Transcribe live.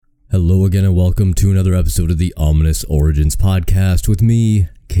Hello again and welcome to another episode of the Ominous Origins podcast with me,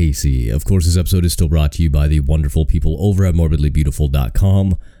 Casey. Of course, this episode is still brought to you by the wonderful people over at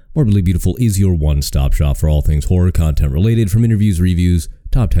morbidlybeautiful.com. Morbidly Beautiful is your one-stop shop for all things horror content related, from interviews, reviews,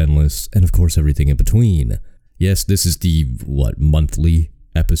 top 10 lists, and of course everything in between. Yes, this is the, monthly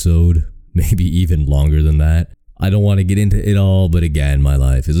episode? Maybe even longer than that. I don't want to get into it all, but again, my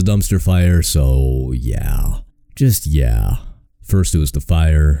life is a dumpster fire, so yeah. Just yeah. First it was the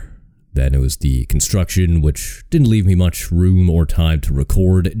fire. Then it was the construction, which didn't leave me much room or time to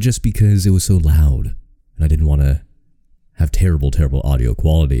record just because it was so loud. And I didn't want to have terrible audio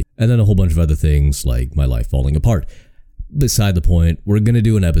quality. And then a whole bunch of other things like my life falling apart. Beside the point, we're going to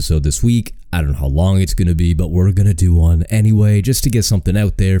do an episode this week. I don't know how long it's going to be, but we're going to do one anyway, just to get something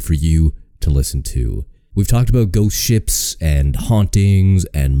out there for you to listen to. We've talked about ghost ships and hauntings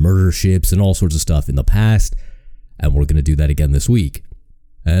and murder ships and all sorts of stuff in the past, and we're going to do that again this week.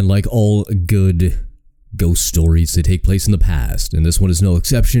 And like all good ghost stories, they take place in the past, and this one is no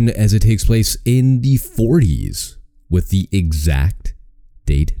exception as it takes place in the 40s, with the exact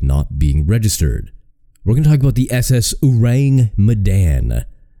date not being registered. We're going to talk about the SS Ourang Medan, and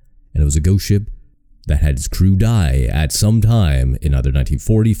it was a ghost ship that had its crew die at some time in either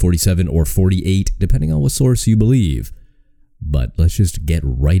 1940, 47, or 48, depending on what source you believe. But let's just get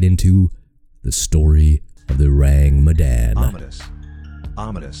right into the story of the Ourang Medan.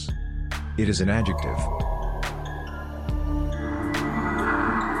 Ominous. It is an adjective.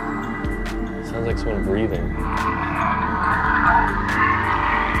 Sounds like someone breathing.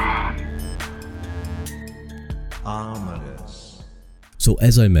 Ominous. So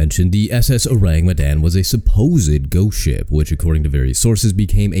as I mentioned, the SS Ourang Medan was a supposed ghost ship, which according to various sources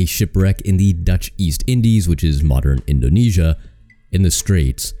became a shipwreck in the Dutch East Indies, which is modern Indonesia, in the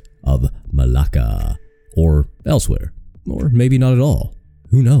Straits of Malacca, or elsewhere, or maybe not at all.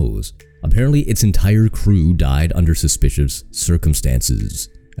 Who knows? Apparently, its entire crew died under suspicious circumstances,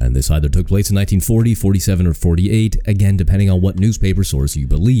 and this either took place in 1940, 47, or 48, again depending on what newspaper source you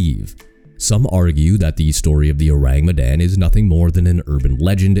believe. Some argue that the story of the Ourang Medan is nothing more than an urban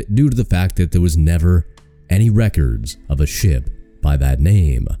legend due to the fact that there was never any records of a ship by that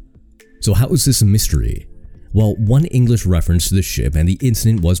name. So how is this a mystery? Well, one English reference to the ship and the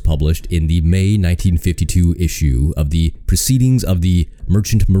incident was published in the May 1952 issue of the Proceedings of the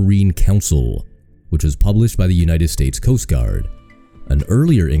Merchant Marine Council, which was published by the United States Coast Guard. An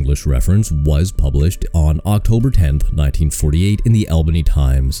earlier English reference was published on October 10, 1948 in the Albany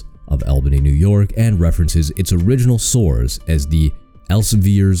Times of Albany, New York, and references its original source as the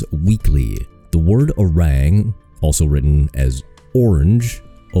Elsevier's Weekly. The word Ourang, also written as orange,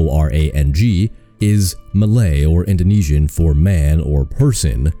 O-R-A-N-G, is Malay or Indonesian for man or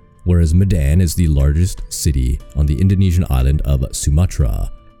person, whereas Medan is the largest city on the Indonesian island of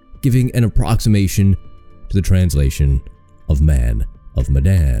Sumatra, giving an approximation to the translation of Man of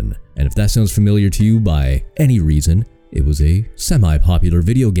Medan. And if that sounds familiar to you by any reason, it was a semi-popular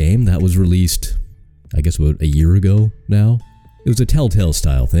video game that was released, I guess about a year ago now. It was a Telltale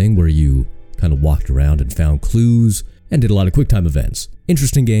style thing where you kind of walked around and found clues and did a lot of QuickTime events.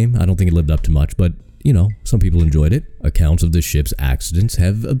 Interesting game. I don't think it lived up to much, but, some people enjoyed it. Accounts of the ship's accidents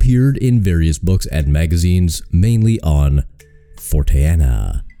have appeared in various books and magazines, mainly on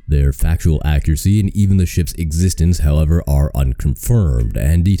Forteana. Their factual accuracy and even the ship's existence, however, are unconfirmed,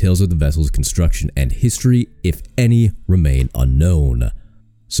 and details of the vessel's construction and history, if any, remain unknown.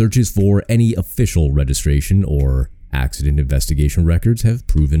 Searches for any official registration or accident investigation records have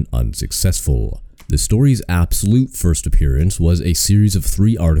proven unsuccessful. The story's absolute first appearance was a series of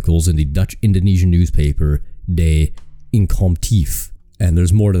 3 articles in the Dutch-Indonesian newspaper De Inkomtief. And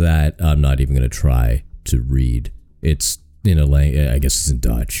there's more to that I'm not even going to try to read. It's in a language, I guess it's in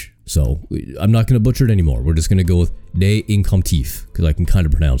Dutch. So I'm not going to butcher it anymore. We're just going to go with De Inkomtief, because I can kind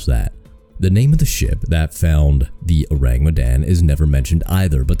of pronounce that. The name of the ship that found the Ourang Medan is never mentioned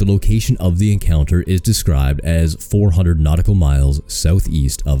either, but the location of the encounter is described as 400 nautical miles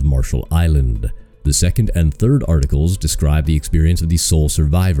southeast of Marshall Island. The second and third articles describe the experience of the sole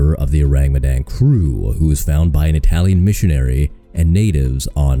survivor of the Ourang Medan crew, who was found by an Italian missionary and natives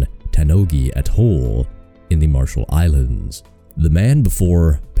on Tanogi Atoll in the Marshall Islands. The man,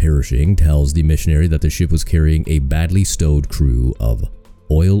 before perishing, tells the missionary that the ship was carrying a badly stowed crew of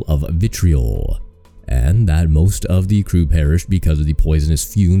oil of vitriol, and that most of the crew perished because of the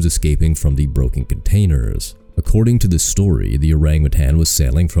poisonous fumes escaping from the broken containers. According to this story, the Ourang Medan was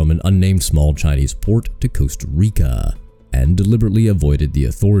sailing from an unnamed small Chinese port to Costa Rica and deliberately avoided the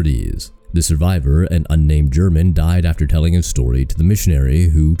authorities. The survivor, an unnamed German, died after telling his story to the missionary,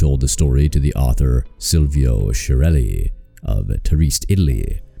 who told the story to the author Silvio Chiarelli of Trieste,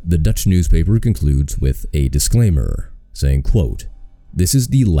 Italy. The Dutch newspaper concludes with a disclaimer, saying, quote, "This is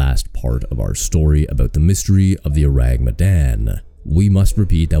the last part of our story about the mystery of the Ourang Medan. We must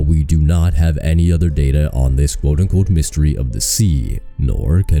repeat that we do not have any other data on this quote-unquote mystery of the sea,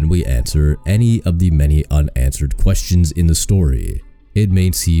 nor can we answer any of the many unanswered questions in the story. It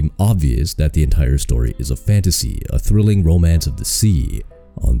may seem obvious that the entire story is a fantasy, a thrilling romance of the sea.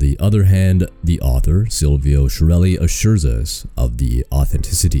 On the other hand, the author, Silvio Chiarelli, assures us of the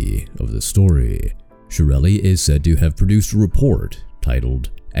authenticity of the story. Chiarelli is said to have produced a report titled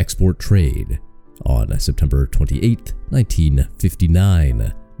Export Trade on September 28,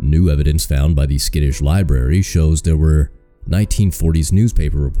 1959. New evidence found by the Skittish Library shows there were 1940s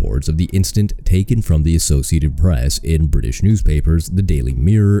newspaper reports of the incident taken from the Associated Press in British newspapers, the Daily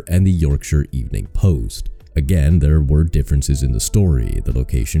Mirror and the Yorkshire Evening Post. Again, there were differences in the story, the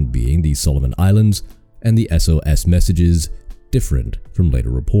location being the Solomon Islands and the SOS messages different from later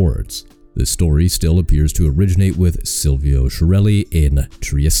reports. The story still appears to originate with Silvio Chiarelli in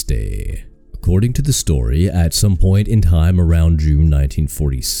Trieste. According to the story, at some point in time around June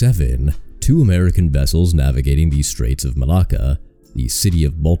 1947, two American vessels navigating the Straits of Malacca, the City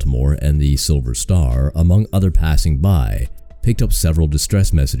of Baltimore and the Silver Star, among other passing by, picked up several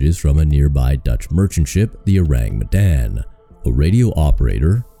distress messages from a nearby Dutch merchant ship, the Ourang Medan. A radio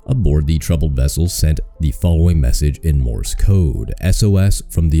operator aboard the troubled vessel sent the following message in Morse code: SOS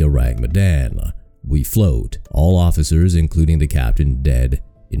from the Ourang Medan. We float. All officers, including the captain, dead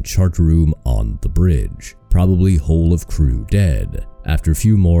in chart room on the bridge. Probably whole of crew dead. After a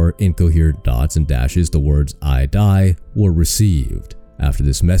few more incoherent dots and dashes, the words "I die" were received. After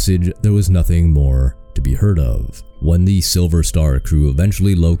this message, there was nothing more to be heard of. When the Silver Star crew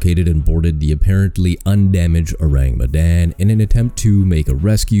eventually located and boarded the apparently undamaged Ourang Medan in an attempt to make a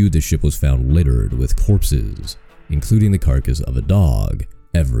rescue, the ship was found littered with corpses, including the carcass of a dog,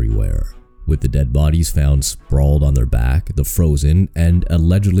 everywhere, with the dead bodies found sprawled on their back, the frozen and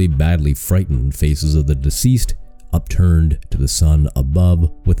allegedly badly frightened faces of the deceased upturned to the sun above,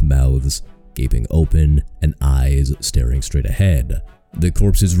 with mouths gaping open and eyes staring straight ahead. The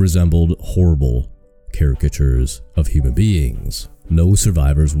corpses resembled horrible caricatures of human beings. No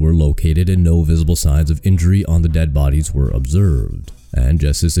survivors were located and no visible signs of injury on the dead bodies were observed. And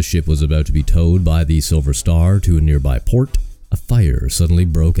just as the ship was about to be towed by the Silver Star to a nearby port, a fire suddenly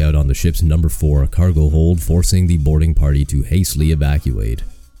broke out on the ship's number 4 cargo hold, forcing the boarding party to hastily evacuate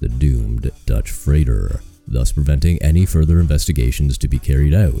the doomed Dutch freighter, thus preventing any further investigations to be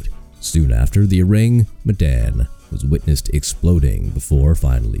carried out. Soon after, the Ourang Medan was witnessed exploding before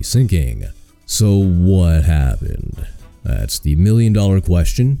finally sinking. So what happened? That's the million-dollar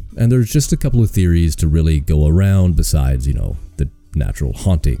question, and there's just a couple of theories to really go around besides, the natural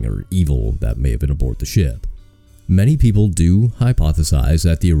haunting or evil that may have been aboard the ship. Many people do hypothesize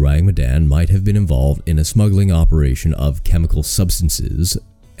that the Ourang Medan might have been involved in a smuggling operation of chemical substances,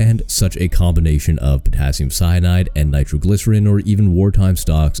 and such a combination of potassium cyanide and nitroglycerin or even wartime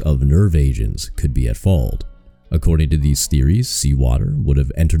stocks of nerve agents could be at fault. According to these theories, seawater would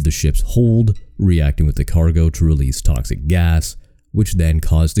have entered the ship's hold, reacting with the cargo to release toxic gas, which then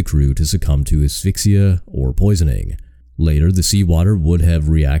caused the crew to succumb to asphyxia or poisoning. Later, the seawater would have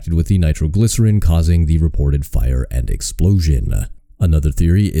reacted with the nitroglycerin, causing the reported fire and explosion. Another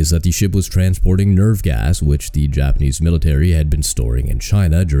theory is that the ship was transporting nerve gas, which the Japanese military had been storing in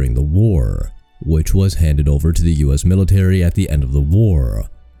China during the war, which was handed over to the US military at the end of the war.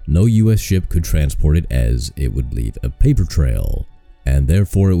 No US ship could transport it as it would leave a paper trail, and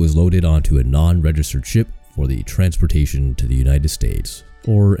therefore it was loaded onto a non-registered ship for the transportation to the United States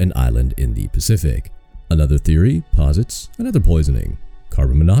or an island in the Pacific. Another theory posits another poisoning,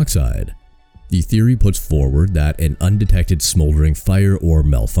 carbon monoxide. The theory puts forward that an undetected smoldering fire or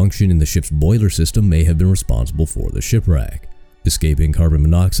malfunction in the ship's boiler system may have been responsible for the shipwreck. Escaping carbon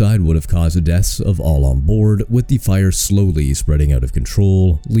monoxide would have caused the deaths of all on board, with the fire slowly spreading out of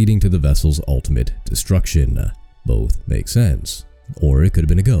control, leading to the vessel's ultimate destruction. Both make sense. Or it could have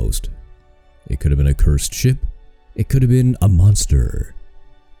been a ghost. It could have been a cursed ship. It could have been a monster.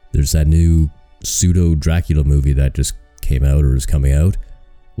 There's that new pseudo-Dracula movie that just came out or is coming out,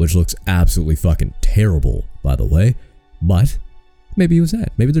 which looks absolutely fucking terrible, by the way. But maybe it was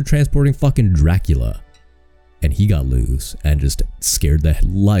that. Maybe they're transporting fucking Dracula, and he got loose and just scared the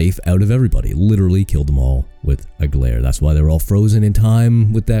life out of everybody. Literally killed them all with a glare. That's why they were all frozen in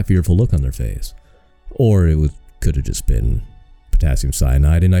time with that fearful look on their face. Or it could have just been potassium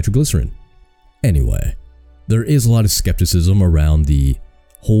cyanide and nitroglycerin. Anyway, there is a lot of skepticism around the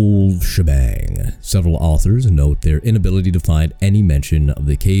whole shebang. Several authors note their inability to find any mention of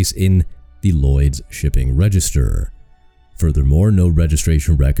the case in the Lloyd's Shipping Register. Furthermore, no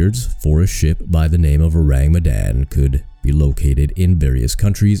registration records for a ship by the name of Ourang Medan could be located in various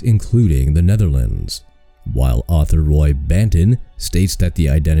countries, including the Netherlands. While author Roy Banton states that the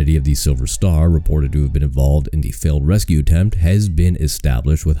identity of the Silver Star, reported to have been involved in the failed rescue attempt, has been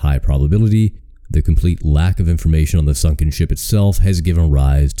established with high probability, the complete lack of information on the sunken ship itself has given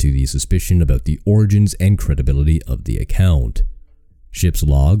rise to the suspicion about the origins and credibility of the account. Ship's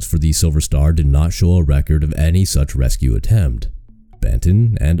logs for the Silver Star did not show a record of any such rescue attempt.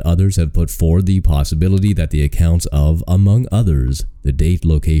 Banton and others have put forward the possibility that the accounts of, among others, the date,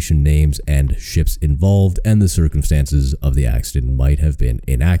 location, names, and ships involved and the circumstances of the accident might have been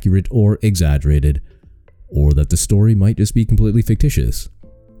inaccurate or exaggerated, or that the story might just be completely fictitious.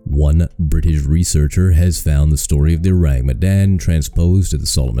 One British researcher has found the story of the Ourang Medan transposed to the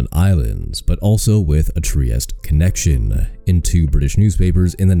Solomon Islands, but also with a Trieste connection, in 2 British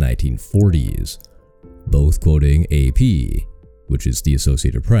newspapers in the 1940s, both quoting AP, which is the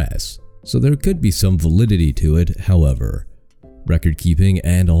Associated Press, so there could be some validity to it. However, record keeping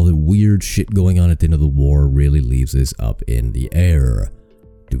and all the weird shit going on at the end of the war really leaves this up in the air.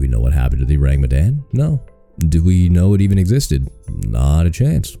 Do we know what happened to the Ourang Medan? No. Do we know it even existed? Not a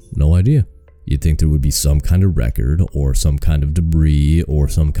chance. No idea. You'd think there would be some kind of record or some kind of debris or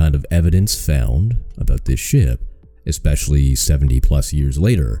some kind of evidence found about this ship, especially 70 plus years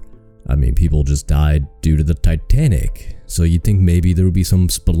later. I mean, people just died due to the Titanic, so you'd think maybe there would be some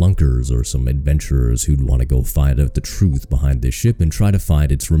spelunkers or some adventurers who'd want to go find out the truth behind this ship and try to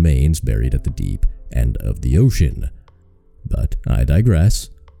find its remains buried at the deep end of the ocean. But I digress.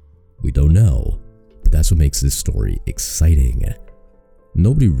 We don't know. But that's what makes this story exciting.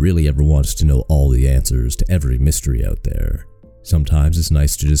 Nobody really ever wants to know all the answers to every mystery out there. Sometimes it's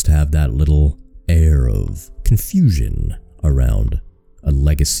nice to just have that little air of confusion around a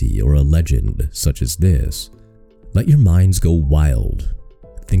legacy or a legend such as this. Let your minds go wild.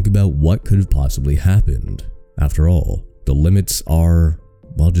 Think about what could have possibly happened. After all, the limits are,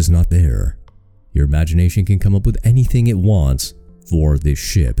 well, just not there. Your imagination can come up with anything it wants for this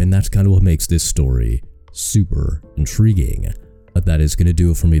ship, and that's kind of what makes this story super intriguing. But that is going to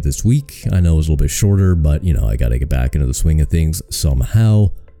do it for me this week. I know it was a little bit shorter, but I gotta get back into the swing of things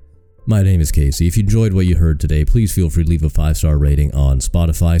somehow. My name is Casey. If you enjoyed what you heard today, please feel free to leave a 5-star rating on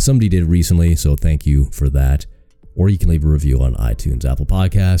Spotify. Somebody did recently, so thank you for that. Or you can leave a review on iTunes, Apple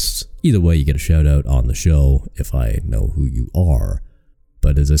Podcasts. Either way, you get a shout out on the show if I know who you are.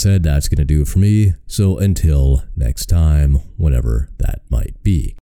 But as I said, that's going to do it for me. So until next time, whenever that might be.